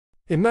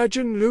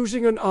Imagine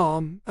losing an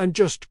arm and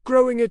just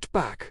growing it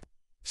back.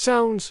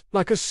 Sounds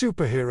like a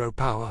superhero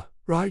power,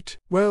 right?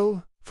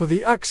 Well, for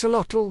the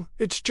axolotl,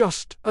 it's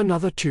just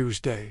another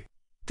Tuesday.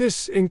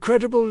 This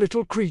incredible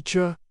little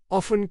creature,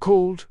 often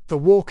called the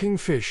walking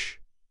fish,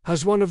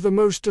 has one of the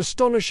most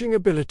astonishing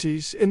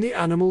abilities in the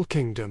animal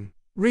kingdom: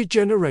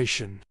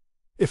 regeneration.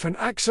 If an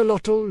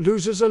axolotl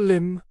loses a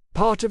limb,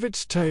 part of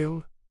its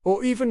tail,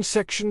 or even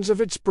sections of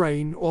its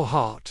brain or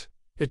heart,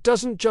 it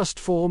doesn't just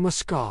form a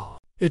scar.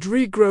 It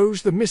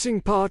regrows the missing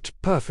part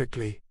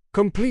perfectly,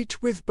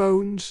 complete with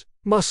bones,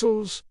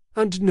 muscles,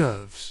 and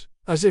nerves,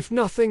 as if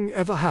nothing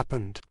ever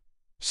happened.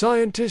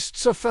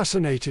 Scientists are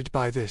fascinated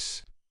by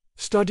this,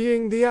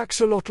 studying the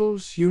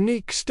axolotl's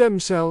unique stem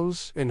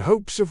cells in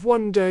hopes of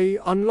one day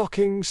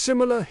unlocking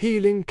similar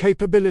healing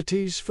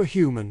capabilities for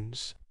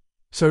humans.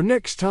 So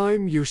next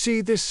time you see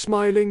this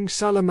smiling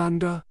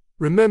salamander,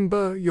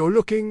 remember you're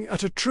looking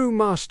at a true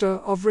master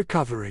of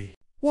recovery.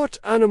 What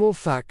animal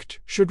fact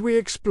should we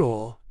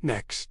explore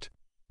next?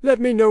 Let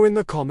me know in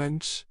the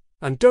comments,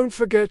 and don't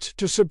forget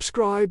to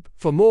subscribe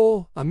for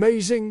more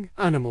amazing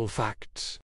animal facts.